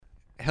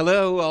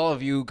Hello, all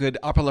of you good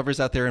opera lovers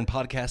out there in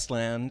podcast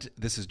land.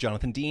 This is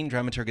Jonathan Dean,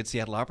 dramaturg at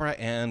Seattle Opera,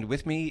 and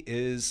with me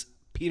is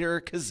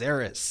Peter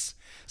KAZARAS,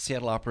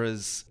 Seattle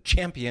Opera's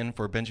champion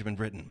for Benjamin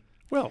Britten.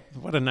 Well,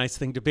 what a nice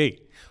thing to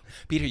be.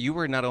 Peter, you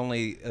were not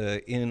only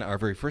in our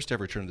very first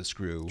ever Turn of the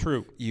Screw.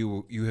 True.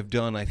 You have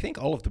done, I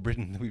think, all of the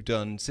Britten that we've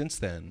done since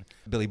then.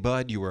 Billy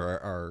Budd, you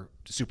were our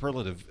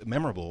superlative,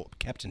 memorable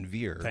Captain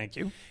Veer. Thank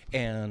you.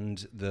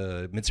 And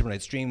the Midsummer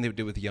Night's Dream they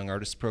did with the Young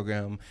Artists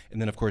Program. And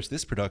then, of course,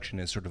 this production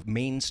is sort of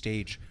main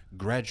stage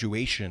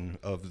graduation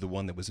of the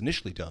one that was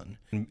initially done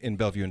in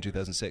Bellevue in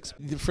 2006.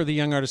 For the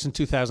Young Artists in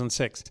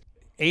 2006.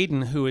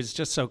 Aiden, who is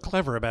just so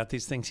clever about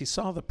these things, he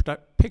saw the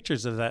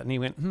pictures of that and he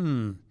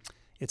went,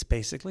 it's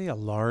basically a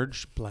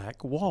large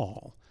black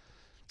wall.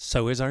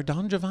 So is our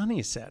Don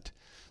Giovanni set.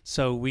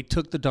 So we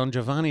took the Don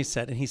Giovanni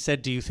set and he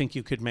said, do you think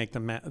you could make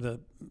the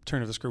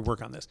Turn of the Screw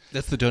work on this?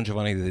 That's the Don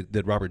Giovanni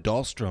that Robert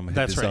Dahlstrom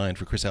had designed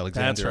for Chris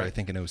Alexander, I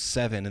think in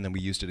 2007, and then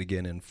we used it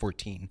again in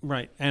 2014.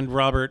 Right, and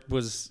Robert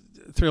was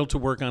thrilled to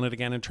work on it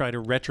again and try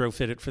to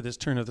retrofit it for this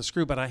Turn of the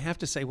Screw. But I have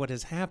to say what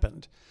has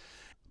happened.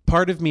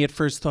 Part of me at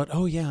first thought,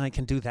 oh, yeah, I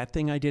can do that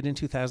thing I did in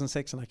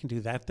 2006 and I can do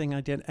that thing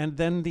I did. And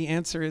then the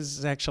answer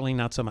is actually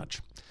not so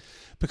much.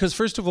 Because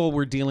first of all,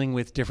 we're dealing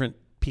with different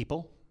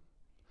people.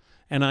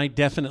 And I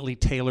definitely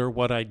tailor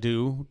what I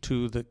do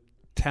to the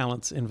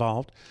talents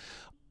involved.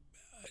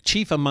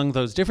 Chief among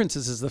those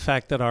differences is the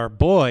fact that our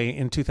boy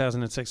in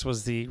 2006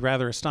 was the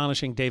rather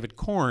astonishing David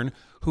Korn,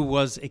 who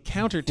was a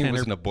countertenor. He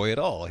wasn't a boy at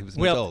all. He was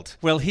an adult.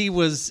 Well, he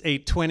was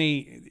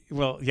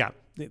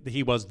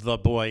he was the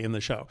boy in the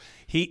show.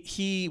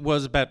 He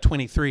was about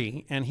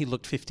 23, and he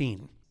looked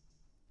 15.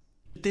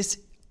 This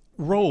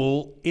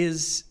role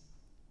is,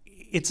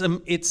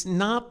 it's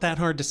not that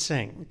hard to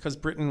sing, because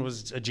Britten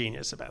was a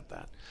genius about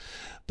that.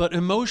 But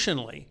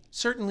emotionally,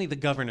 certainly the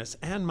governess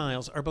and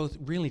Miles are both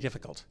really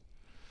difficult.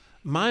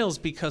 Miles,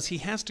 because he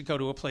has to go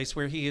to a place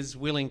where he is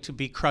willing to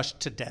be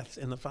crushed to death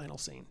in the final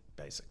scene,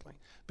 basically,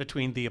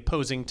 between the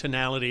opposing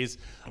tonalities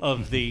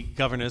of the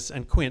governess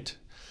and Quint,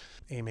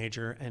 A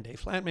major and A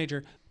flat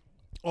major.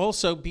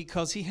 Also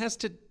because he has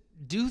to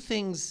do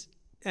things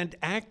and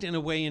act in a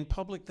way in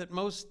public that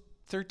most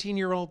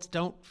 13-year-olds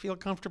don't feel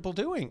comfortable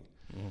doing.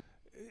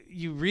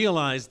 You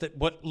realize that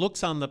what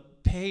looks on the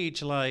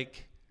page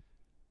like,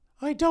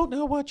 I don't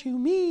know what you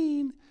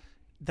mean,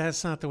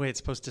 that's not the way it's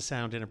supposed to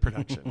sound in a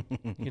production.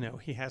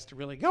 He has to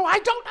really go, I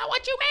don't know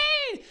what you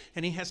mean!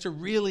 And he has to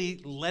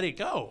really let it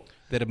go.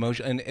 That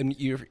emotion, and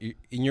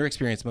in your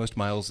experience, most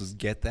Mileses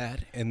get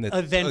that. And that,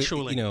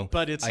 eventually,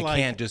 but it's I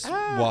can't just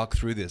walk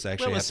through this. I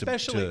actually have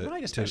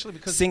to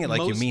because sing it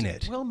like you mean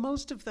it. Well,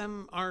 most of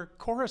them are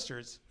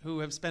choristers who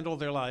have spent all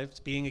their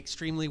lives being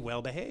extremely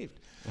well-behaved.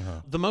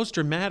 The most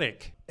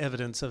dramatic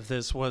evidence of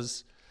this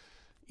was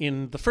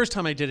in the first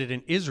time I did it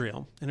in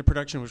Israel, in a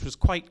production which was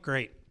quite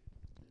great.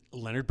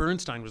 Leonard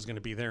Bernstein was going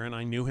to be there, and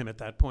I knew him at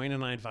that point,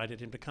 and I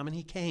invited him to come, and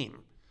he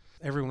came.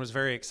 Everyone was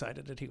very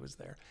excited that he was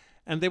there.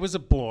 And there was a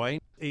boy,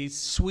 a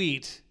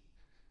sweet,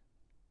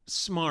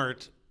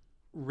 smart,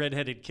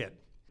 redheaded kid.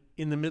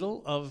 In the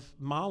middle of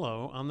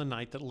Malo, on the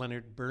night that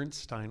Leonard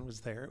Bernstein was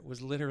there, it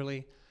was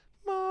literally,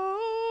 Malo,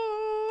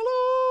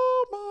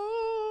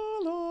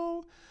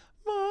 Malo,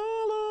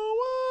 Malo,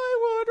 I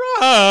would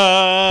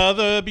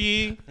rather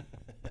be.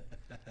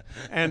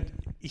 And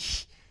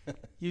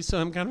you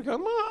saw him kind of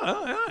go,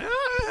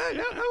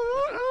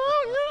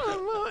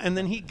 and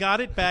then he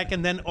got it back,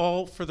 and then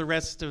all for the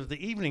rest of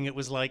the evening, it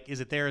was like, is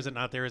it there, is it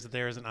not there, is it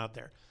there, is it not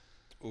there?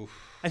 Oof.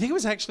 I think it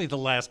was actually the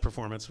last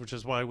performance, which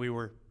is why we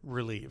were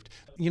relieved.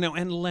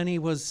 And Lenny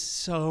was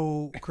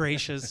so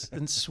gracious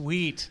and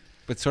sweet.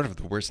 But sort of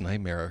the worst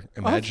nightmare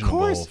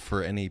imaginable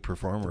for any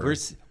performer.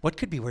 What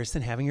could be worse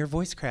than having your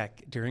voice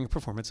crack during a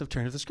performance of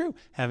Turn of the Screw?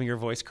 Having your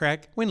voice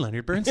crack when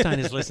Leonard Bernstein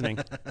is listening.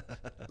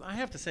 I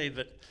have to say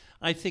that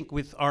I think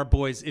with our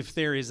boys, if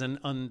there is an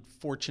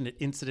unfortunate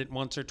incident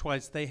once or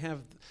twice, they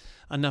have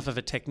enough of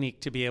a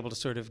technique to be able to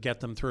sort of get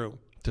them through.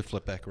 To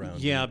flip back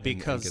around. Yeah,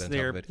 because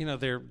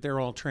they're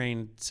all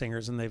trained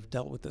singers and they've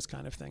dealt with this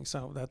kind of thing.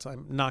 So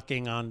I'm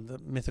knocking on the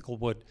mythical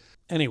wood.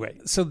 Anyway,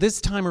 so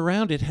this time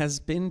around it has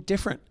been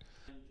different.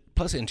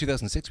 Plus, in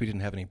 2006, we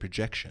didn't have any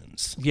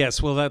projections. Yes,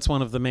 well, that's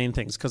one of the main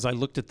things, because I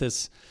looked at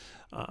this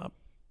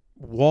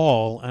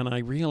wall and I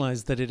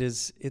realized that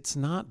it's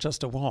not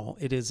just a wall.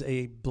 It is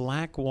a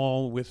black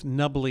wall with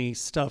nubbly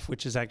stuff,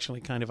 which is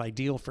actually kind of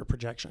ideal for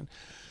projection.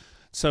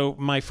 So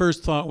my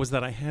first thought was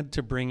that I had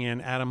to bring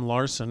in Adam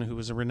Larson, who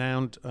was a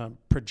renowned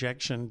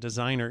projection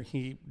designer.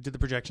 He did the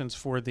projections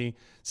for the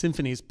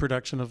Symphony's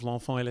production of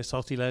L'Enfant et les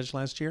Sortilèges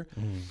last year.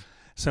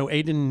 So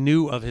Aiden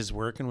knew of his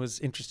work and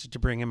was interested to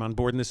bring him on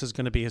board, and this is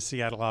going to be his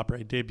Seattle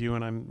Opera debut,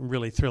 and I'm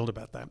really thrilled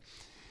about that.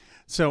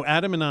 So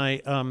Adam and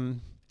I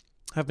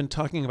have been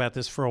talking about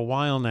this for a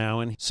while now,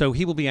 and so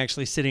he will be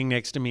actually sitting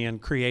next to me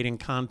and creating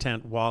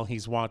content while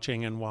he's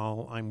watching and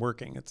while I'm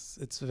working.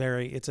 It's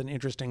an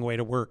interesting way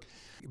to work,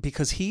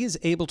 because he is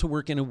able to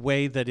work in a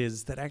way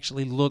that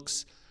actually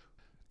looks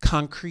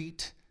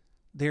concrete.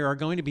 There are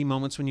going to be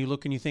moments when you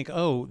look and you think,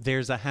 oh,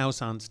 there's a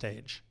house on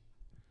stage.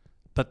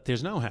 but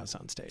there's no house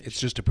on stage. It's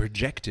just a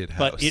projected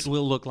house. But it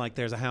will look like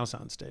there's a house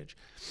on stage.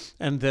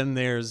 And then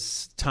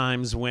there's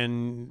times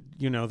when,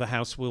 the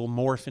house will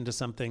morph into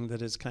something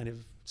that is kind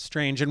of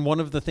strange. And one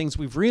of the things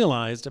we've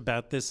realized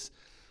about this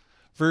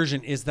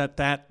version is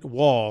that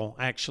wall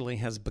actually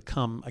has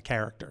become a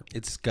character.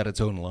 It's got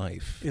its own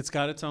life. It's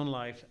got its own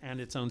life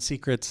and its own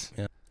secrets.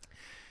 Yeah.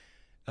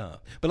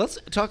 But let's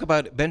talk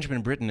about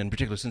Benjamin Britten in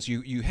particular, since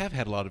you have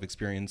had a lot of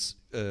experience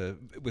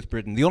with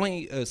Britten. The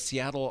only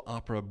Seattle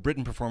Opera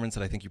Britten performance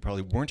that I think you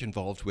probably weren't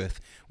involved with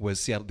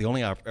was the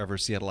only ever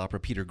Seattle Opera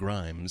Peter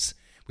Grimes,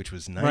 which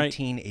was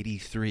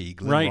 1983.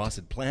 Glenn Ross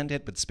had planned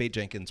it, but Spade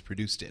Jenkins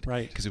produced it.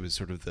 Right. Because it was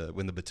sort of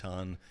when the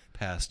baton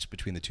passed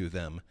between the two of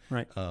them.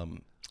 Right.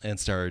 And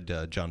starred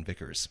John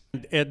Vickers.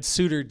 Ed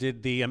Suter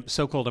did the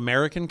so-called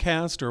American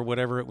cast, or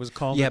whatever it was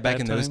called. Yeah, back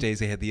in those days,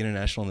 they had the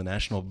international and the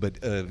national, but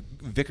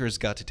Vickers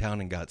got to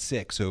town and got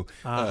sick, so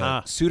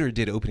Suter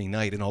did opening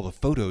night, and all the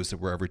photos that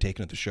were ever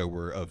taken at the show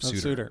were of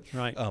Suter.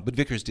 Right. But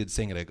Vickers did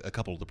sing at a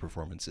couple of the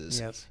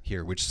performances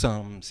here, which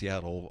some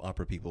Seattle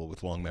opera people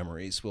with long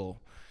memories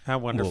will... How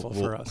wonderful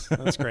for us.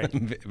 That's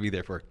great. Be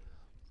there for.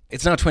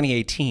 It's now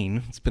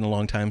 2018. It's been a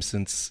long time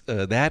since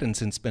that, and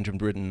since Benjamin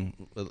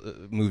Britten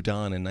moved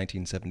on in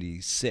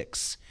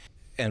 1976.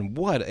 And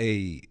what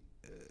a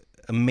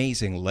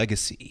amazing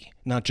legacy!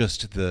 Not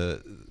just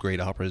the great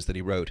operas that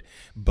he wrote,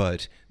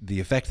 but the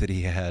effect that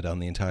he had on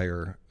the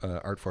entire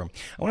art form.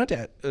 I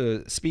wanted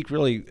to speak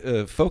really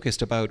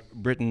focused about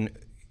Britten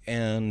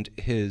and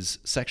his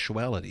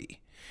sexuality.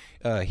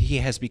 He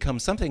has become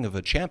something of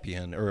a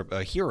champion or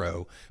a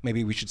hero.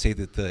 Maybe we should say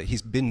that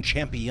he's been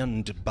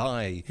championed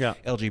by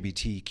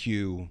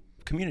LGBTQ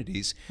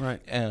communities. Right.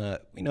 And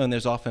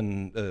there's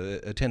often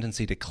a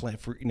tendency to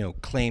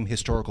claim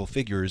historical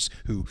figures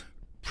who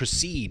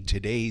precede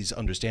today's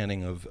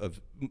understanding of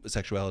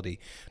sexuality.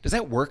 Does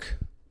that work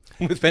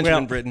with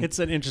Benjamin Britten? It's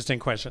an interesting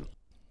question.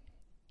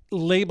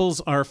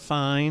 Labels are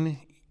fine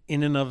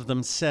in and of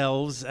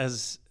themselves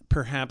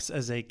perhaps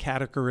as a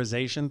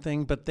categorization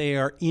thing, but they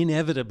are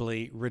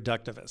inevitably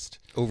reductivist.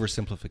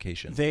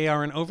 Oversimplification. They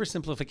are an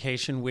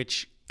oversimplification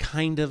which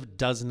kind of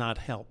does not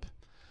help.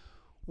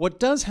 What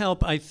does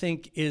help, I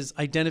think, is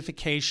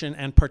identification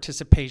and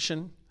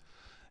participation.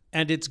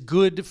 And it's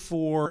good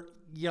for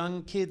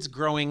young kids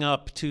growing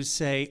up to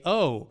say,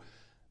 oh,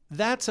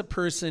 that's a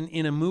person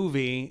in a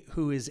movie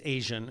who is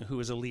Asian, who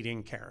is a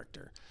leading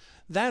character.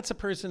 That's a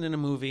person in a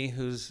movie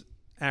who's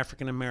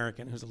African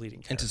American, who's a leading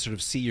character. And to sort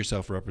of see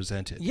yourself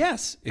represented.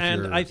 Yes,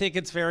 and I think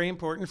it's very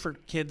important for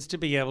kids to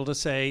be able to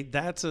say,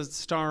 that's a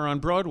star on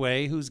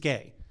Broadway who's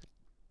gay.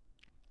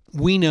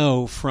 We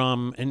know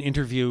from an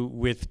interview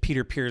with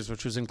Peter Pears,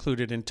 which was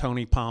included in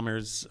Tony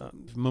Palmer's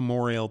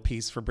memorial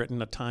piece for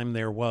Britten, A Time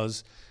There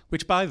Was,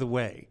 which, by the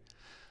way,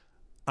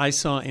 I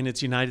saw in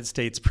its United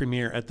States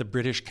premiere at the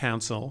British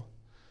Council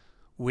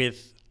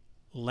with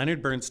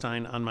Leonard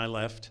Bernstein on my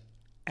left,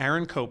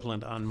 Aaron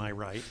Copland on my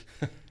right,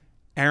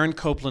 Aaron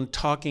Copland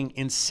talking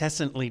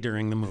incessantly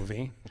during the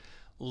movie,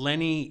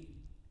 Lenny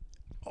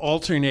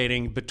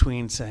alternating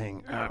between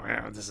saying,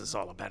 oh, this is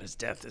all about his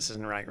death. This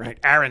isn't right.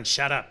 Aaron,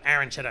 shut up.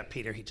 Aaron, shut up.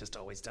 Peter, he just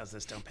always does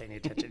this. Don't pay any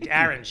attention.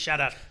 Aaron, shut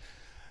up.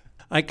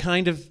 I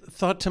kind of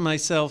thought to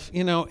myself,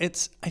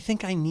 I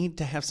think I need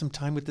to have some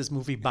time with this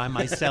movie by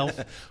myself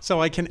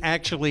so I can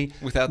actually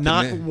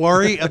not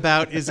worry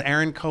about, is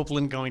Aaron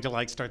Copland going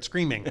to start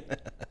screaming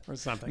or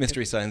something.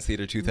 Mystery Science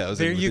Theater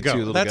 2000. There you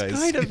go.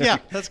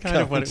 That's kind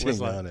of what it was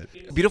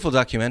like. Beautiful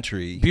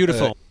documentary.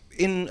 Beautiful.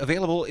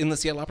 Available in the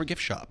Seattle Opera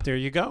gift shop. There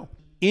you go.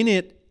 In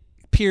it,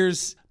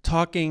 Pears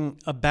talking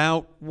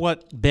about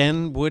what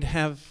Ben would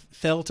have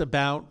felt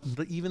about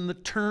even the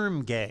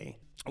term gay.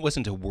 It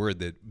wasn't a word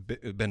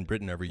that Ben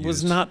Britten ever used. It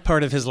was not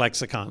part of his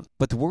lexicon.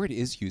 But the word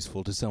is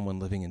useful to someone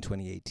living in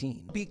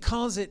 2018.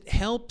 Because it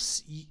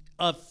helps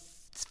a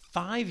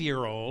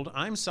 5-year-old.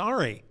 I'm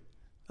sorry.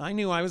 I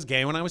knew I was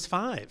gay when I was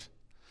 5.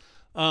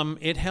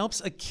 It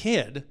helps a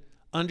kid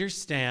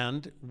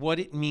understand what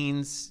it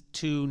means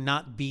to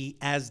not be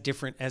as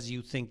different as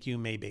you think you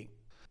may be.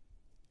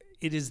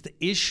 It is the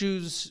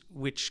issues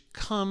which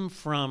come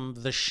from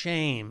the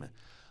shame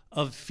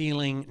of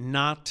feeling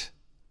not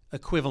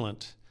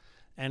equivalent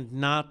and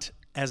not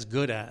as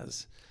good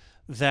as,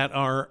 that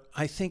are,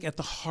 I think, at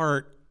the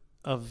heart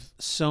of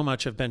so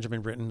much of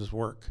Benjamin Britten's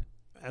work.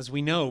 As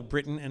we know,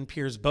 Britten and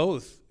Pears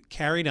both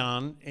carried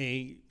on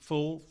a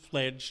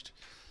full-fledged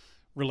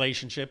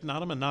relationship,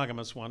 not a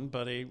monogamous one,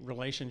 but a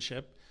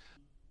relationship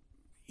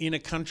in a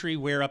country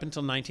where up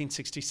until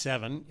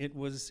 1967 it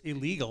was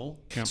illegal.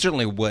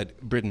 Certainly what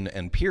Britten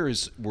and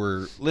Pears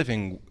were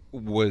living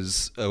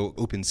was an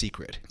open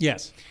secret.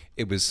 Yes.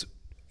 It was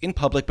in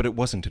public, but it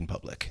wasn't in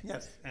public.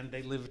 Yes, and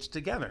they lived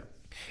together.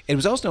 It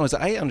was also known, as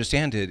I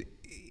understand it,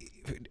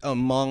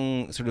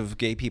 among sort of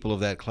gay people of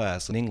that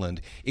class in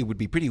England, it would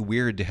be pretty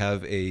weird to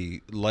have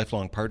a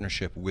lifelong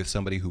partnership with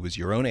somebody who was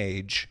your own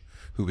age,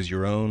 who was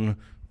your own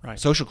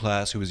social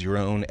class, who was your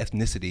own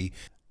ethnicity.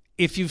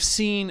 If you've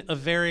seen I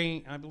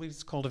believe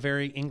it's called A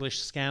Very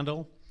English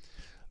Scandal,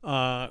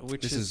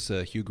 which is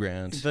Hugh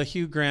Grant. The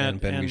Hugh Grant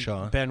and Ben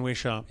Whishaw. Ben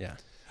Whishaw. Yeah.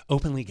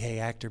 openly gay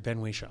actor Ben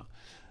Whishaw.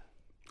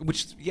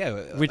 Which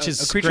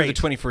is a creature great. of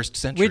the 21st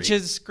century. Which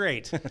is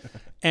great.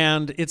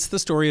 And it's the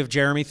story of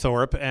Jeremy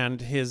Thorpe and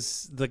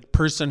the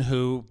person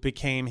who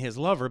became his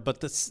lover.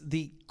 But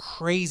the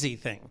crazy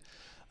thing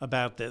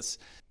about this,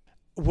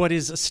 what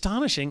is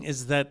astonishing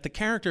is that the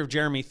character of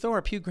Jeremy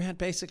Thorpe, Hugh Grant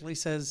basically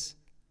says,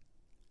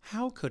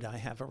 how could I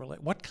have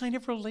what kind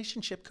of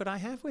relationship could I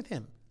have with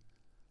him?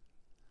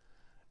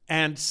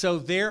 And so I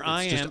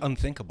am. It's just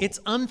unthinkable. It's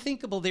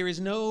unthinkable. There is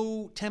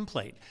no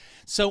template.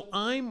 So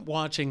I'm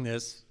watching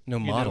this. No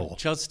model.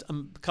 Just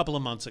a couple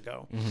of months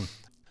ago. Mm-hmm.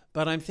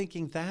 But I'm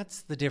thinking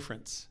that's the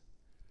difference.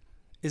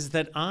 Is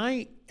that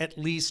I at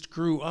least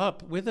grew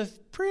up with a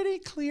pretty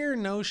clear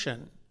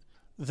notion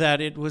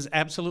that it was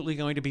absolutely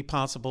going to be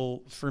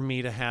possible for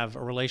me to have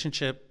a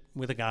relationship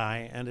with a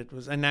guy,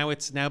 and now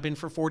it's been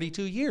for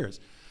 42 years.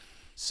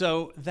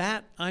 So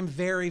that I'm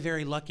very,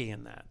 very lucky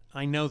in that.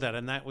 I know that,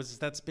 and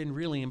that's been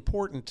really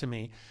important to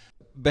me.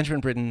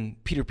 Benjamin Britten,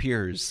 Peter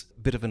Pears,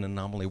 bit of an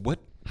anomaly.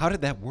 How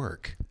did that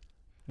work?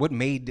 What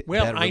made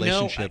that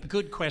relationship? I know.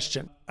 Good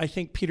question. I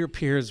think Peter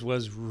Pears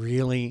was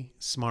really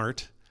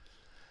smart,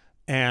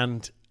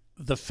 and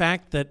the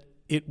fact that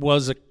it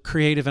was a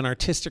creative and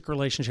artistic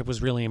relationship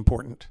was really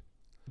important.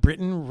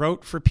 Britten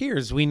wrote for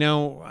Pears. We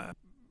know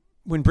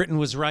when Britten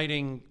was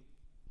writing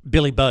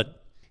Billy Budd,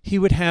 he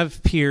would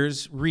have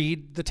Pears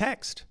read the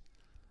text.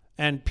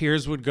 And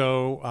Pears would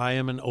go, I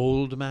am an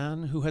old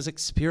man who has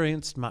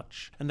experienced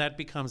much. And that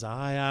becomes,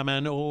 I am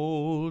an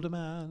old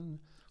man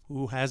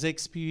who has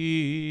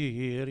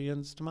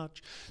experienced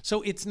much.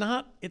 So it's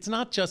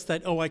not just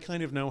that, I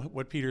kind of know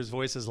what Peter's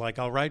voice is like.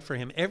 I'll write for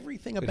him.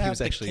 Everything about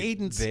the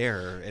cadence.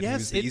 There, and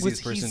yes, he was the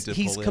easiest person to pull in.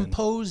 He's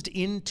composed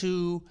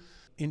into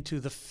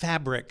the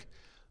fabric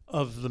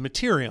of the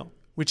material,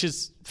 which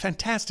is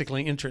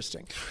fantastically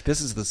interesting. This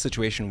is the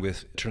situation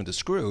with Turn of the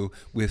Screw,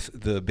 with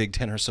the big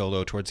tenor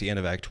solo towards the end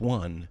of Act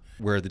 1,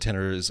 where the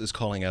tenor is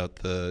calling out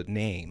the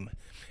name.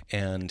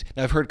 And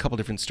now I've heard a couple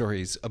different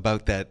stories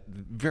about that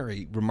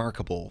very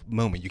remarkable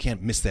moment. You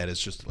can't miss that.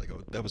 It's just like,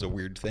 that was a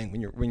weird thing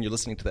when you're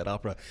listening to that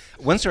opera.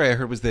 One story I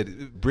heard was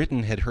that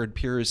Britten had heard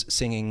Pears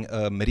singing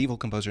a medieval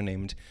composer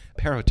named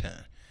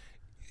Perrotin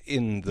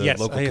in the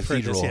local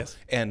cathedral. This, yes.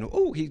 And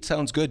he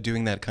sounds good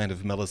doing that kind of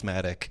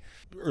melismatic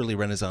early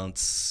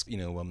Renaissance,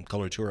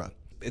 coloratura.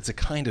 It's a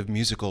kind of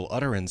musical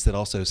utterance that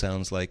also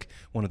sounds like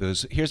one of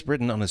those, here's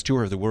Britten on his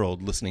tour of the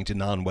world listening to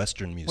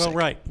non-Western music. Well,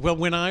 right. Well,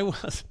 when I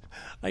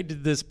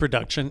did this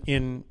production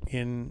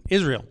in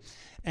Israel,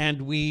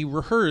 and we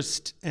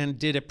rehearsed and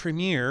did a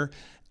premiere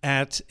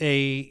at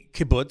a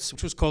kibbutz,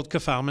 which was called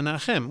Kfar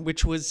Menachem,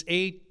 which was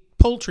a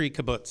poultry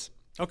kibbutz.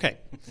 Okay.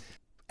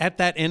 At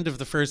that end of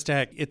the first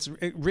act, it's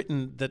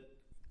written that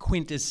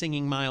Quint is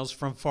singing Miles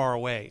from Far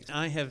Away.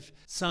 I have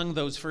sung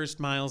those first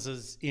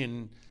Mileses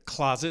in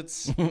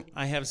closets.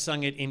 I have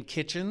sung it in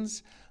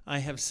kitchens. I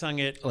have sung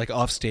it like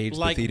offstage,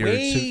 like the theater,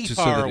 way so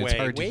far that away, it's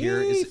hard to hear.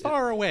 Way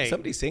far away.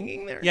 Somebody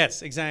singing there?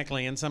 Yes,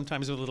 exactly. And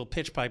sometimes with a little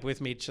pitch pipe with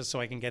me, just so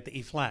I can get the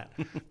E flat,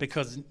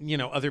 because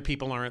other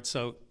people aren't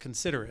so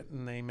considerate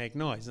and they make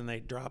noise and they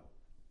drop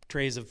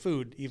trays of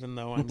food, even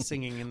though I'm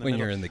singing in the when middle.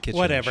 You're in the kitchen,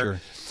 whatever.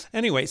 Sure.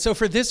 Anyway, so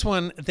for this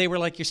one, they were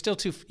like, "You're still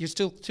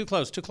too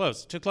close."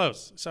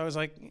 So I was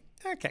like,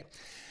 "Okay."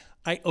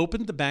 I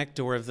opened the back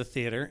door of the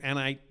theater and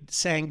I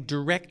sang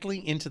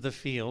directly into the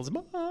fields.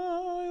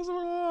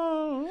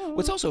 Well,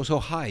 it's also so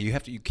high.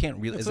 You can't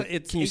really.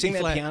 Can you sing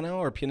that piano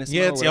or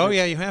pianissimo?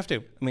 Yeah, you have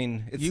to. I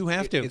mean, you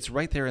have to. It's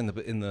right there in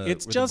the.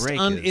 It's where just the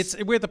break is.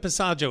 It's where the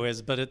passaggio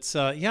is, but it's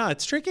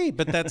it's tricky.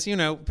 But that's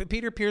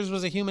Peter Pears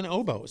was a human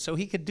oboe, so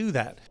he could do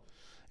that.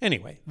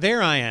 Anyway,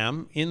 there I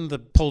am in the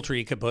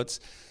poultry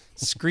kibbutz,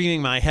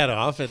 screaming my head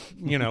off at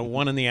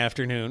 1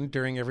 p.m.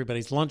 during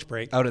everybody's lunch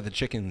break. Out of the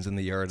chickens in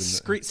the yard,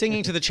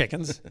 singing to the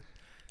chickens,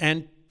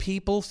 and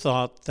people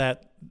thought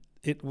that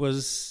it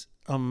was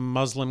a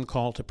Muslim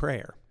call to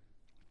prayer.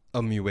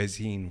 A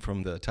muezzin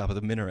from the top of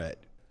the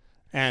minaret.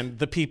 And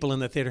the people in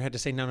the theater had to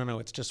say, no,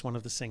 it's just one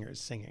of the singers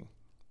singing.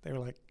 They were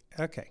like,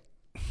 okay.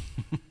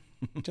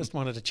 Just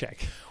wanted to check.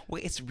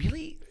 Well,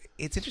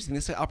 it's interesting.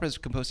 This opera was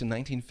composed in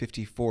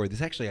 1954.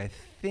 This actually, I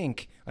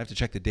think, I have to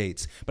check the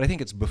dates, but I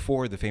think it's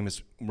before the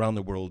famous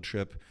round-the-world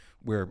trip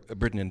where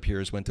Britten and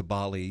Pears went to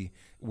Bali,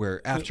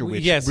 where after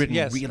which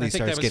Britten really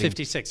starts getting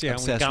 56,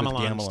 obsessed with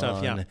gamelan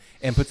stuff,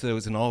 and puts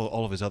those in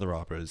all of his other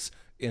operas,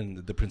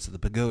 in The Prince of the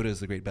Pagodas,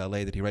 the great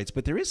ballet that he writes.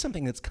 But there is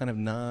something that's kind of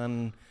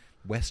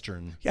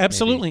non-Western,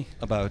 absolutely,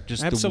 about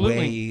just the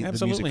way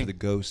the music for the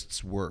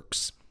ghosts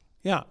works.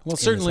 Yeah, well,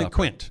 certainly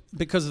Quint,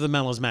 because of the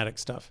melismatic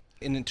stuff.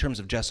 And in terms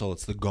of Jessel,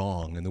 it's the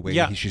gong and the way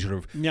she sort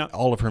of,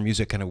 all of her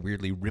music kind of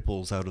weirdly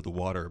ripples out of the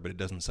water, but it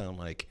doesn't sound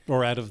like...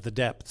 Or out of the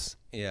depths.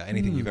 Yeah,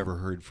 anything you've ever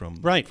heard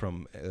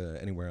from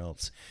anywhere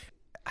else.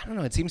 I don't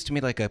know, it seems to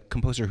me like a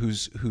composer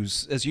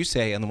who's, as you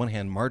say, on the one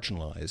hand,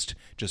 marginalized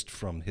just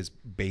from his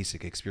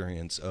basic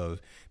experience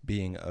of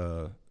being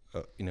a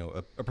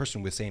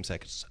person with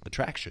same-sex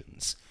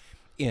attractions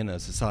in a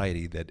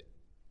society that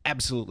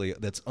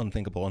that's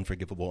unthinkable,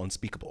 unforgivable,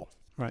 unspeakable.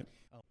 Right.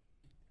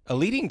 A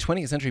leading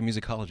 20th century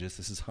musicologist,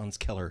 this is Hans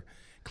Keller,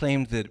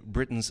 claimed that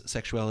Britten's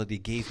sexuality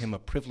gave him a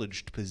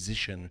privileged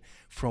position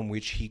from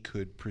which he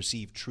could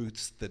perceive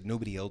truths that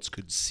nobody else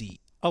could see.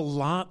 A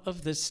lot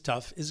of this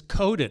stuff is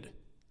coded.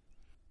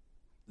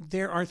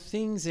 There are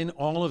things in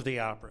all of the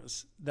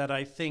operas that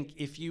I think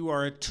if you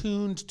are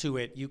attuned to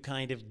it, you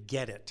kind of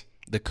get it.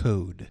 The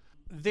code.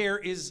 There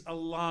is a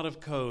lot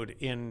of code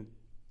in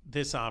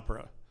this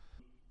opera.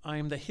 I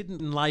am the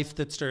hidden life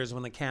that stirs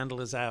when the candle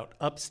is out.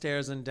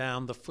 Upstairs and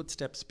down, the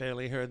footsteps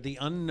barely heard. The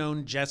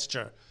unknown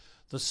gesture,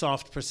 the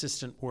soft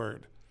persistent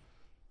word.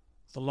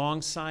 The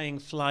long sighing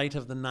flight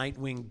of the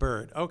night-winged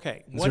bird.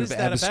 Okay, what is that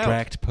about?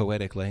 Abstract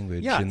poetic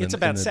language. Yeah, it's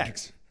about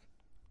sex,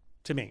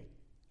 to me.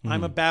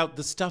 I'm about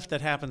the stuff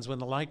that happens when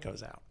the light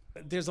goes out.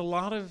 There's a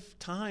lot of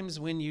times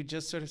when you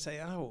just sort of say,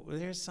 oh,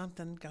 there's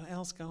something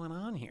else going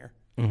on here.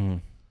 Mm-hmm.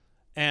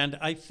 And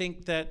I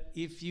think that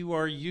if you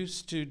are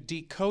used to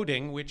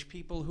decoding, which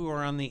people who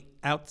are on the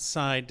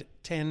outside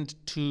tend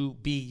to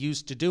be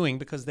used to doing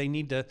because they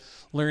need to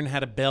learn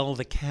how to bell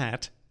the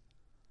cat.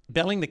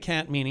 Belling the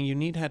cat meaning you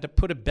need to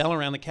put a bell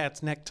around the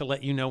cat's neck to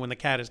let you know when the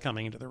cat is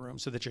coming into the room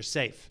so that you're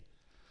safe.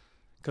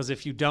 Because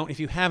if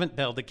you haven't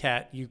belled the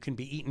cat, you can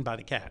be eaten by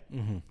the cat.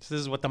 Mm-hmm. So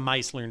this is what the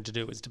mice learn to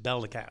do, is to bell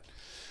the cat.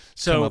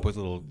 So come up with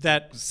little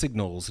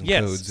signals and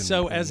codes. Yes.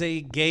 So as a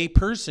gay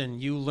person,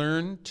 you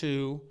learn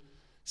to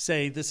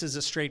say, this is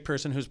a straight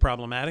person who's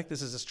problematic.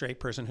 This is a straight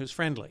person who's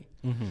friendly.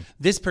 Mm-hmm.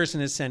 This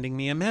person is sending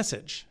me a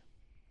message.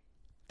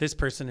 This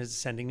person is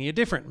sending me a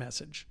different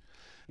message.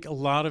 A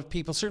lot of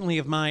people, certainly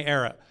of my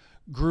era,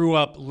 grew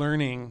up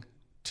learning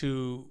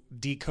to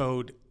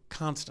decode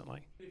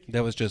constantly.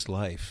 That was just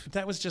life.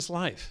 That was just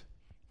life.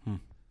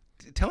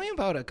 Tell me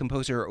about a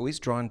composer always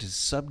drawn to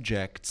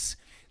subjects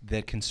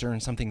that concern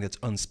something that's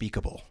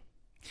unspeakable.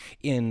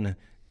 In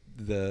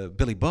the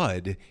Billy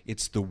Budd,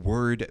 it's the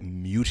word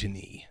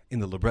mutiny. In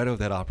the libretto of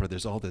that opera,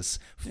 there's all this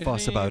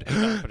fuss about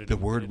the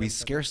word we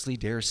scarcely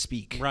dare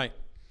speak. Right.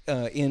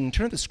 In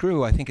Turn of the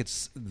Screw, I think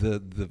it's the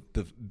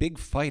big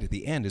fight at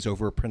the end is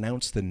over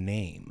pronounce the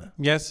name.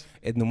 Yes.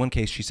 In the one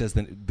case, she says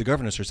that the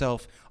governess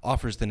herself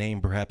offers the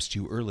name perhaps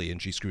too early,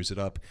 and she screws it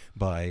up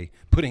by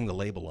putting the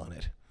label on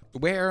it.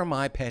 Where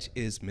my pet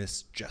is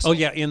Miss Jessel. Oh,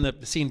 yeah, in the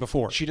scene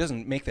before. She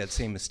doesn't make that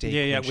same mistake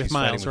when with she's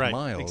Miles, fighting with right.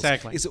 Miles.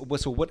 Exactly. So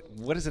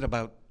what is it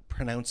about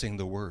pronouncing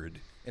the word?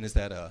 And is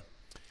that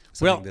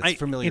something that's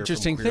familiar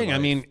interesting from queer thing. life?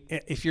 I mean,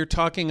 if you're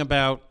talking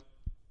about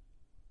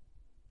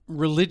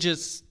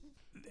religious,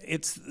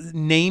 it's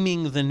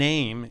naming the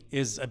name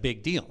is a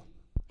big deal,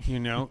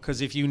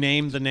 because if you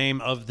name the name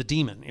of the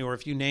demon, or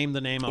if you name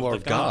the name of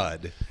the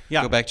God,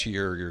 yeah. Go back to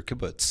your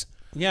kibbutz.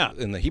 Yeah,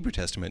 in the Hebrew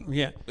Testament,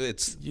 yeah,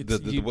 it's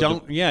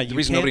the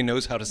reason nobody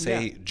knows how to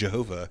say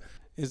Jehovah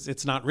is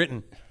it's not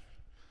written,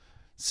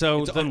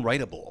 so it's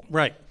unwritable,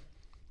 right?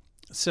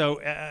 So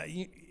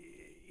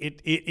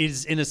it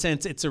is, in a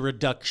sense, it's a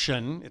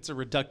reduction, it's a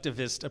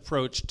reductivist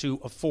approach to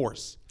a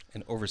force,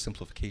 an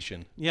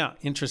oversimplification. Yeah,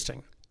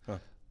 interesting. Huh.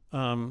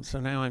 So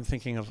now I'm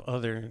thinking of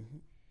other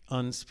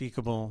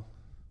unspeakable,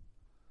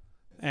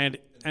 and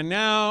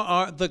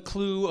now the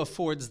clue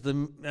affords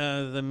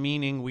the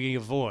meaning we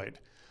avoid.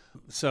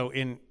 So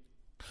in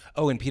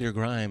Peter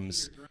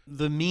Grimes,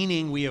 the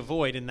meaning we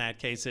avoid in that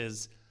case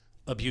is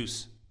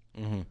abuse.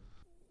 Mm-hmm.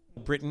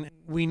 Britten,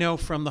 we know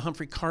from the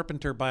Humphrey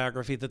Carpenter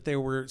biography that there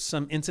were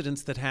some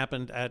incidents that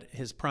happened at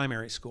his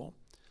primary school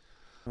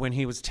when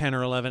he was 10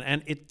 or 11,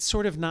 and it's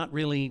sort of not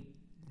really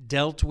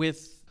dealt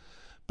with,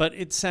 but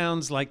it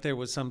sounds like there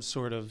was some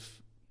sort of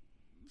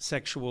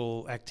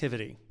sexual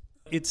activity.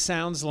 It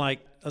sounds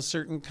like a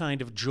certain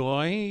kind of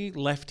joy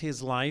left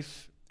his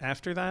life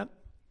after that.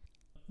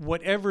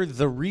 Whatever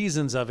the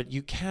reasons of it,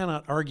 you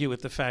cannot argue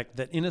with the fact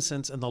that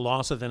innocence and the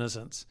loss of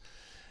innocence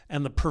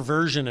and the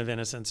perversion of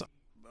innocence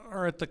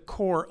are at the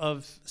core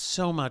of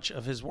so much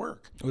of his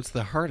work. Well, it's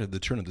the heart of the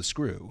Turn of the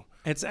Screw.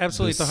 It's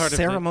absolutely the heart of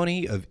the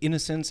ceremony of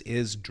innocence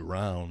is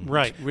drowned.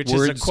 Right, which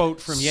Words is a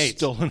quote from Yeats.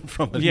 Stolen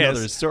from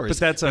another source. But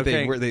that's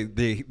okay.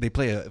 They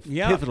play a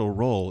pivotal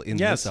role in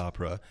this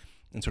opera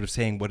in sort of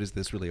saying, what is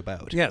this really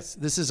about? Yes,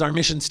 this is our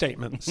mission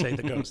statement, say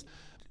the ghost.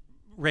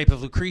 Rape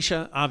of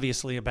Lucretia,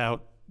 obviously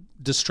about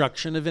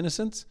destruction of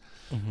innocence.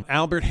 Mm-hmm.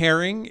 Albert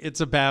Herring,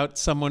 it's about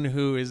someone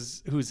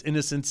whose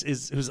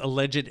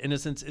alleged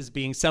innocence is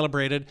being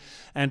celebrated,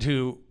 and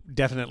who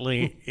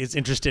definitely is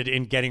interested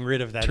in getting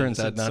rid of that. Turns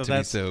innocence. out not to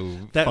be so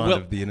fond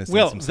of the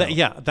innocence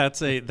himself.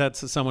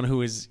 That's someone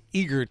who is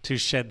eager to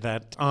shed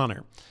that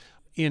honor.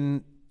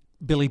 In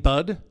Billy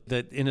Budd,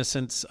 the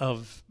innocence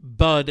of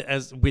Budd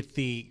as with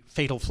the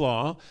fatal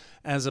flaw,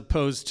 as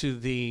opposed to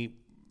the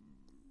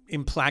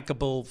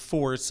implacable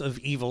force of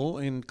evil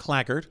in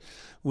Claggart,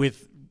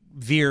 with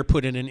Vere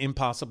put in an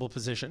impossible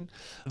position.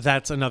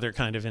 That's another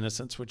kind of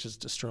innocence which is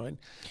destroyed.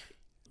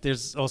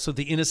 There's also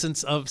the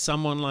innocence of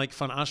someone like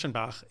von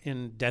Aschenbach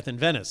in Death in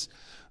Venice,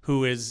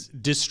 who is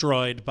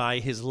destroyed by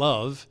his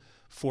love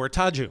for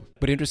Taju.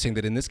 But interesting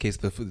that in this case,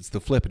 it's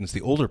the flip, and it's the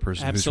older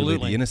person who's really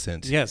the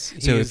innocent. Yes.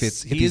 So if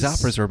these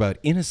operas are about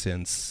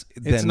innocence,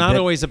 then it's not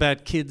always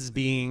about kids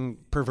being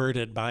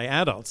perverted by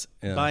adults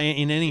in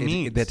any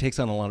means. That takes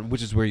on a lot,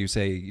 which is where you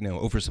say,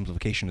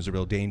 oversimplification is a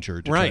real danger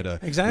to try to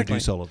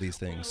reduce all of these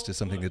things to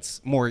something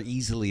that's more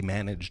easily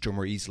managed or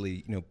more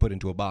easily, put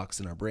into a box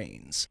in our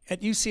brains.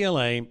 At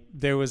UCLA,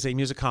 there was a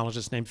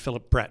musicologist named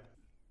Philip Brett.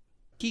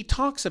 He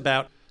talks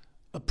about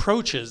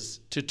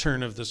approaches to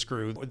turn of the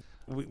screw.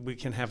 We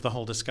can have the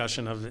whole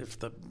discussion of if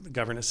the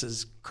governess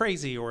is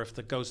crazy or if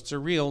the ghosts are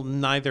real,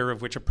 neither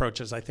of which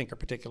approaches I think are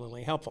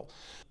particularly helpful.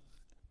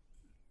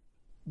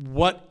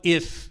 What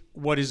if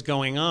what is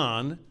going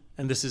on,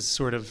 and this is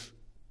sort of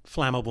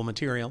flammable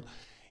material,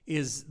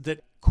 is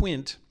that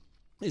Quint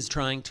is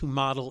trying to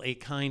model a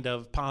kind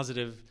of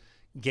positive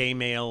gay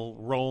male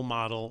role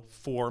model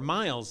for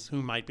Miles,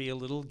 who might be a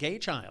little gay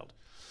child.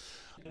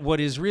 What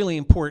is really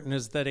important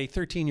is that a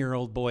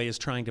 13-year-old boy is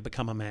trying to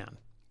become a man.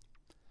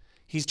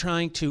 He's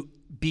trying to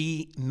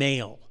be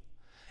male.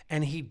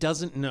 And he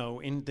doesn't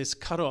know, in this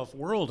cut-off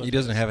world. He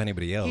doesn't have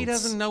anybody else. He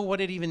doesn't know what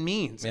it even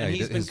means. Yeah, and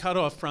he's been cut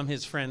off from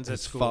his friends at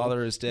school. His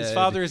father is dead. His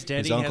father is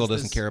dead. His uncle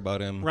doesn't care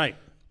about him. Right.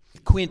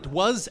 Quint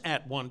was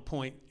at one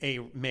point a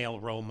male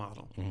role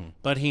model,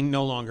 but he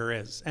no longer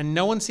is. And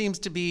no one seems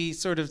to be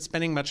sort of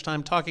spending much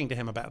time talking to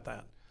him about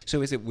that. So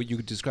would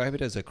you describe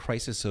it as a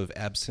crisis of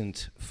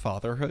absent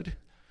fatherhood?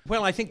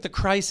 Well, I think the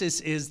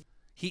crisis is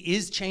he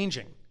is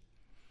changing.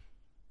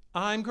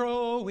 I'm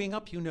growing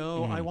up,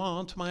 I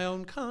want my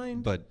own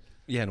kind. But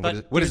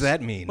what does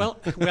that mean? Well,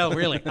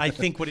 really, I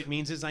think what it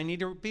means is I need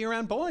to be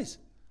around boys.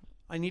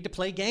 I need to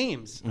play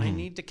games. I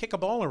need to kick a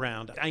ball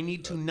around. I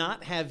need to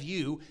not have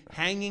you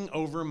hanging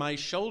over my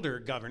shoulder,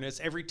 governess,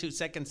 every 2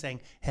 seconds saying,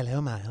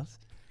 "Hello, Miles.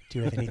 Do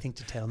you have anything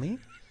to tell me?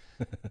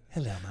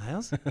 Hello,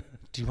 Miles.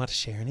 Do you want to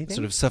share anything?"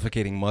 Sort of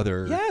suffocating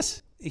mother.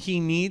 Yes. He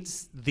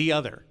needs the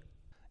other.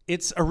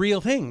 It's a real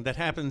thing that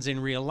happens in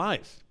real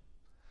life.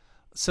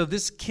 So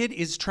this kid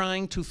is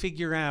trying to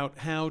figure out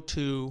how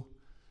to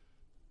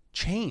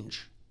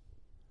change.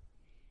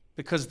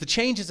 Because the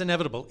change is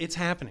inevitable. It's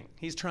happening.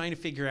 He's trying to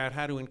figure out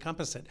how to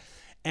encompass it.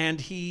 And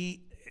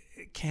he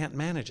can't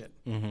manage it.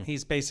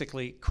 He's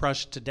basically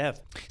crushed to death.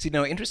 See,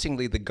 now,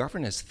 interestingly, the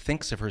governess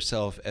thinks of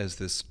herself as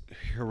this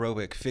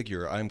heroic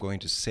figure. I'm going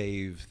to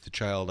save the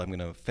child. I'm going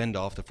to fend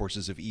off the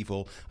forces of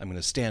evil. I'm going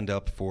to stand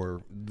up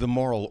for the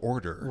moral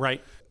order.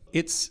 Right.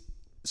 It's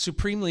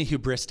supremely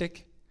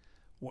hubristic.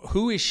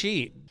 Who is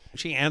she?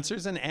 She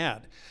answers an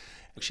ad.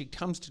 She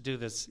comes to do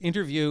this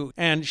interview,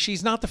 and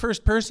she's not the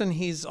first person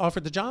he's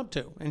offered the job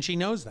to, and she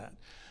knows that.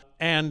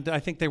 And I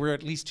think there were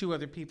at least 2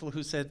 other people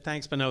who said,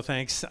 thanks, but no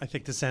thanks. I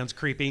think this sounds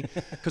creepy,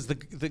 because the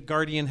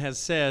Guardian has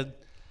said,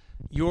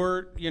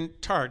 you're in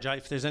charge.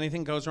 If there's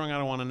anything goes wrong, I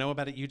don't want to know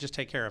about it. You just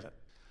take care of it.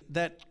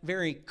 That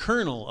very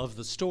kernel of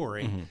the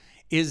story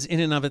is in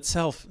and of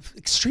itself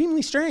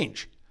extremely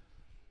strange.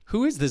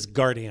 Who is this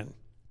Guardian?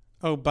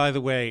 Oh, by the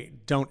way,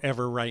 don't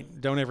ever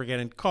write. Don't ever get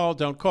in.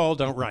 Don't call,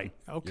 don't write.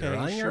 Okay, You're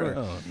on sure. your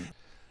own.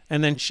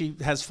 And then she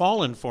has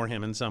fallen for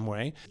him in some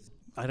way.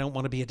 I don't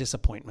want to be a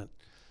disappointment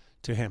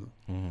to him.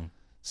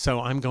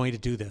 So I'm going to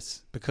do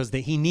this because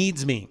he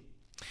needs me.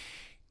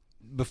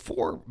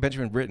 Before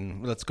Benjamin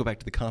Britten, let's go back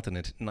to the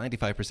continent,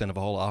 95% of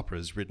all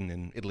operas written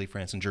in Italy,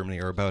 France, and Germany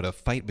are about a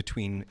fight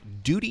between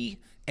duty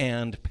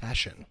and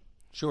passion.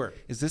 Sure.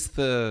 Is this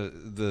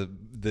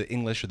the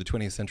English or the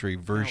 20th century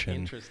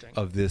version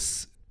of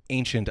this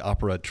ancient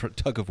opera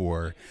tug of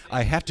war?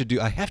 I have to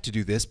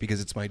do this because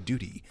it's my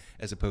duty,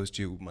 as opposed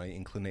to my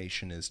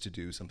inclination is to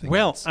do something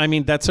else. Well, I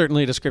mean, that's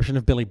certainly a description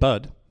of Billy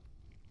Budd.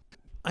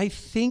 I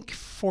think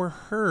for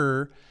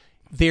her,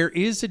 there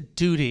is a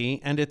duty,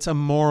 and it's a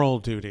moral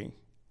duty.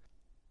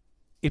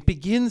 It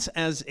begins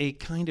as a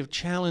kind of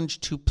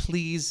challenge to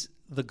please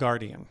the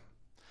Guardian,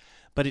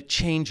 but it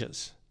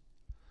changes.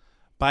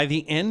 By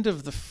the end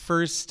of the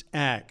first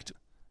act,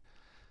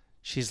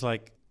 she's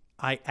like,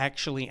 I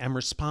actually am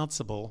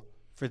responsible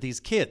for these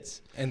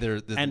kids. And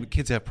the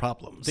kids have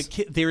problems.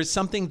 There is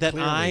something that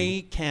Clearly.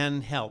 I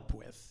can help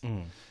with.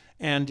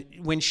 And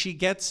when we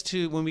get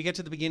to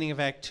the beginning of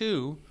Act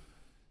 2,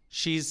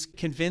 she's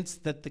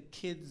convinced that the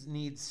kids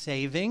need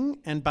saving.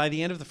 And by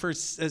the end of the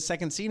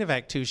second scene of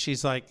Act 2,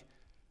 she's like,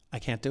 I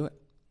can't do it.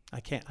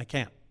 I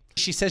can't.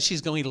 She says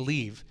she's going to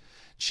leave.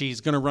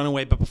 She's going to run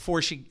away, but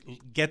before she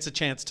gets a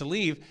chance to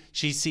leave,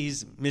 she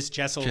sees Miss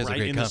Jessel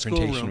right in the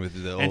schoolroom.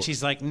 And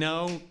she's like,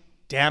 no,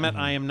 damn it,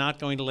 I am not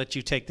going to let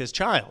you take this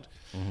child.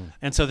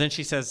 And so then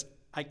she says,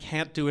 I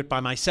can't do it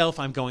by myself.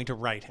 I'm going to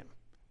write him.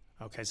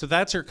 Okay, so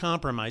that's her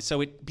compromise.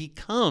 So it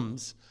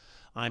becomes,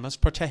 I must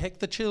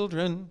protect the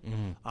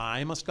children.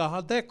 I must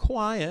guard their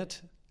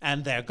quiet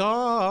and their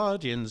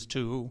guardians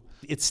too.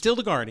 It's still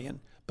the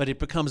Guardian, but it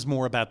becomes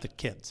more about the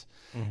kids.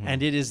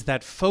 And it is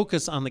that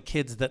focus on the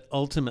kids that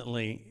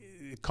ultimately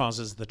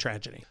causes the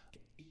tragedy.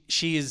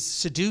 She is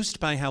seduced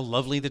by how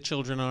lovely the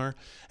children are.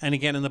 And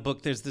again, in the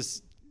book, there's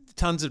this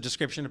tons of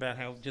description about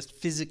how just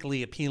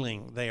physically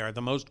appealing they are.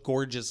 The most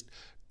gorgeous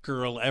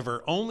girl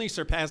ever, only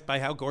surpassed by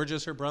how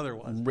gorgeous her brother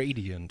was.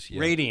 Radiant. Yeah.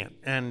 Radiant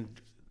and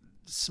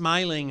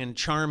smiling and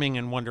charming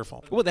and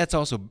wonderful. Well,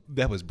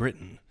 that was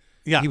Britten.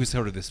 Yeah. He was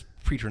sort of this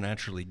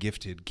preternaturally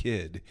gifted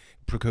kid,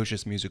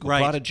 precocious musical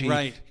Right, prodigy.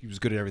 right. He was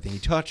good at everything he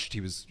touched.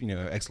 He was,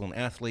 excellent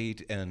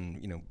athlete,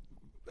 and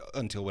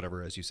until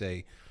whatever, as you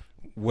say,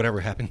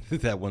 whatever happened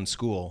at that one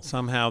school.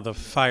 Somehow the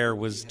fire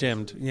was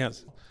dimmed.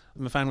 Yes.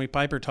 Fanwy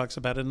Piper talks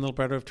about it in Little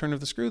Brother of Turn of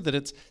the Screw, that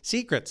it's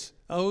secrets.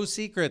 Oh,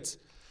 secrets.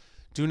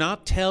 Do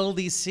not tell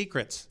these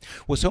secrets.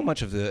 Well, so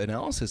much of the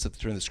analysis of the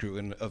Turn of the Screw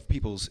and of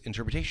people's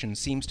interpretation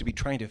seems to be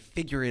trying to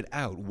figure it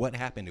out. What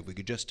happened if we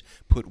could just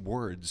put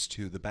words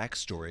to the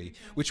backstory,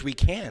 which we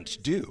can't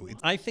do.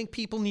 I think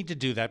people need to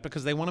do that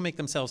because they want to make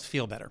themselves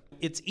feel better.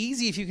 It's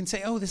easy if you can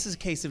say, oh, this is a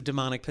case of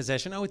demonic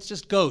possession. Oh, it's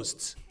just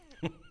ghosts.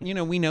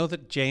 We know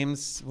that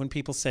James, when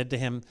people said to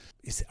him,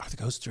 are the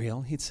ghosts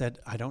real? He'd said,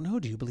 I don't know.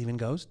 Do you believe in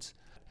ghosts?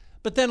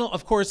 But then,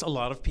 of course, a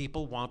lot of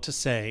people want to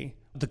say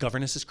the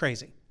governess is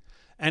crazy.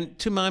 And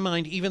to my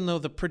mind, even though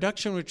the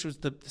production, which was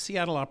the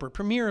Seattle Opera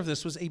premiere of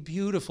this, was a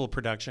beautiful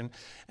production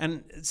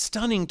and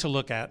stunning to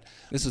look at.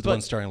 This is the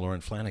one starring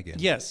Lauren Flanagan.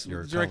 Yes,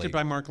 your directed colleague.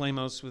 by Mark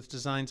Lamos with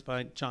designs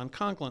by John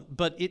Conklin.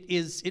 But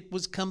it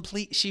was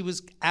complete. She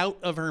was out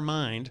of her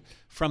mind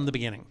from the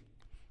beginning.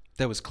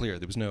 That was clear.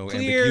 There was no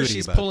Clear, ambiguity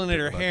she's about pulling at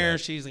her hair. that.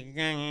 She's like,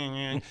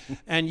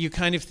 and you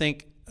kind of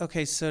think,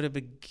 okay, so to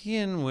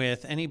begin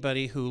with,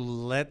 anybody who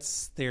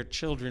lets their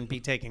children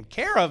be taken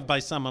care of by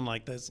someone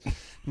like this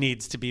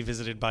needs to be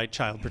visited by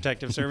Child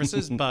Protective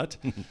Services.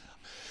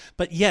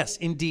 But yes,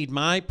 indeed,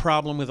 my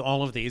problem with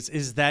all of these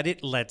is that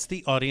it lets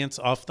the audience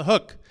off the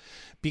hook,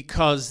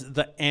 because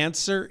the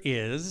answer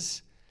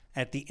is,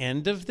 at the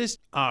end of this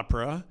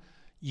opera,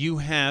 you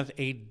have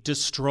a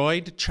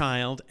destroyed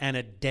child and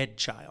a dead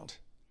child.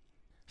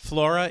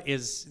 Flora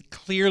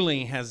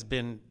clearly has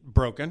been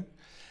broken,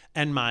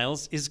 and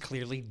Miles is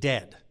clearly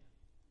dead.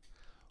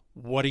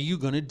 What are you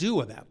going to do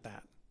about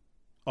that,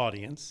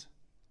 audience?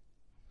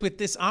 With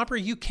this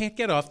opera, you can't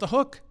get off the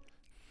hook.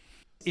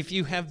 If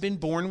you have been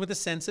born with a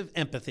sense of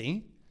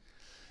empathy,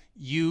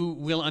 you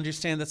will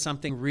understand that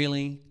something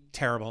really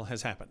terrible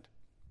has happened.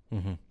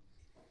 Mm-hmm.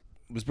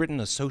 Was Britten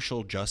a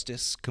social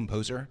justice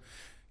composer?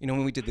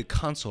 When we did The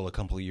Consul a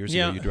couple of years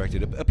ago, you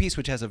directed a piece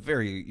which has a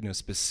very,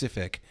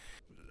 specific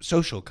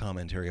social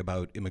commentary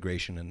about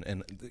immigration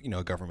and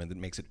a government that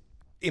makes it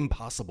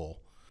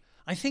impossible.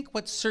 I think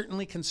what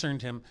certainly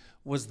concerned him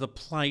was the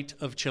plight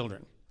of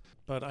children.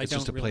 But it's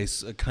just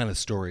a kind of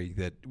story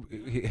that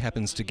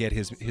happens to get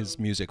his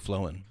music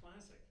flowing.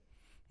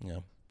 Yeah.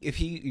 If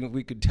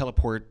we could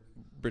teleport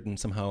Britain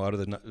somehow out of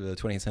the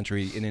 20th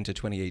century and into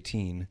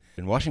 2018.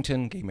 In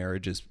Washington, gay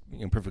marriage is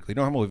perfectly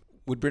normal.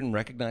 Would Britain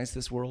recognize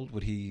this world?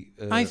 Would he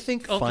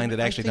find that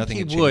actually nothing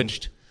had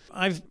changed?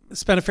 I've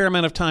spent a fair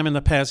amount of time in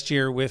the past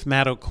year with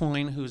Matt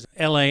O'Coin, who's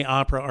LA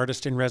Opera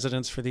artist in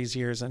residence for these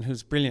years and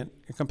who's brilliant,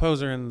 a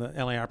composer, and the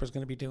LA Opera is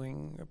going to be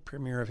doing a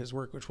premiere of his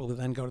work, which will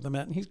then go to the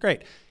Met, and he's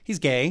great. He's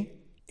gay.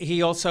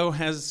 He also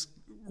has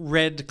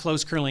red,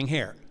 close curling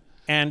hair,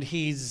 and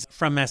he's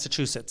from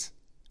Massachusetts.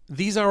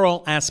 These are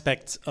all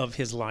aspects of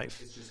his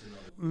life.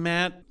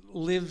 Matt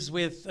lives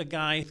with a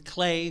guy,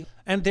 Clay,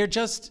 and they're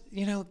just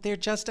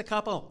a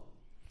couple.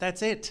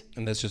 That's it.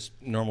 And that's just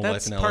normal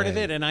life in LA. That's part of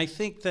it, and I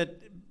think that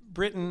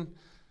Britten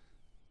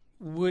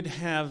would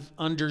have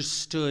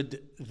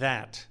understood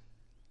that,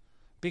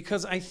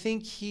 because I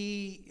think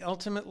he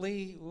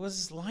ultimately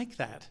was like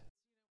that.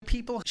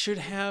 People should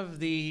have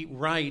the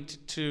right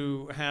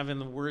to have, in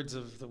the words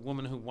of the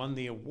woman who won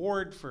the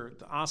award for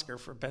the Oscar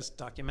for Best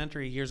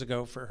Documentary years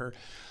ago for her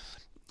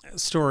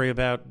story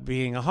about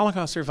being a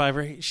Holocaust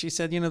survivor, she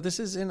said, this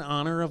is in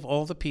honor of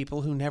all the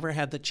people who never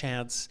had the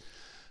chance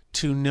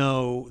to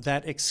know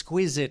that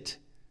exquisite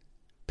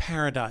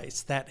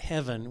paradise, that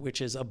heaven, which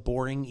is a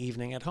boring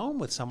evening at home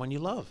with someone you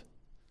love.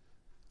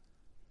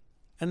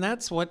 And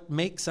that's what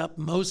makes up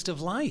most of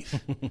life,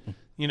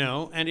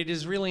 and it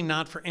is really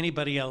not for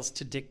anybody else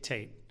to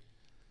dictate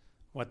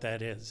what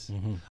that is.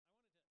 Mm-hmm.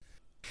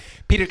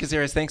 Peter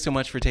KAZARAS, thanks so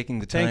much for taking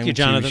the time Thank you,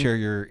 Jonathan. to share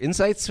your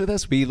insights with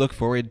us. We look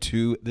forward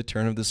to The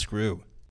Turn of the Screw.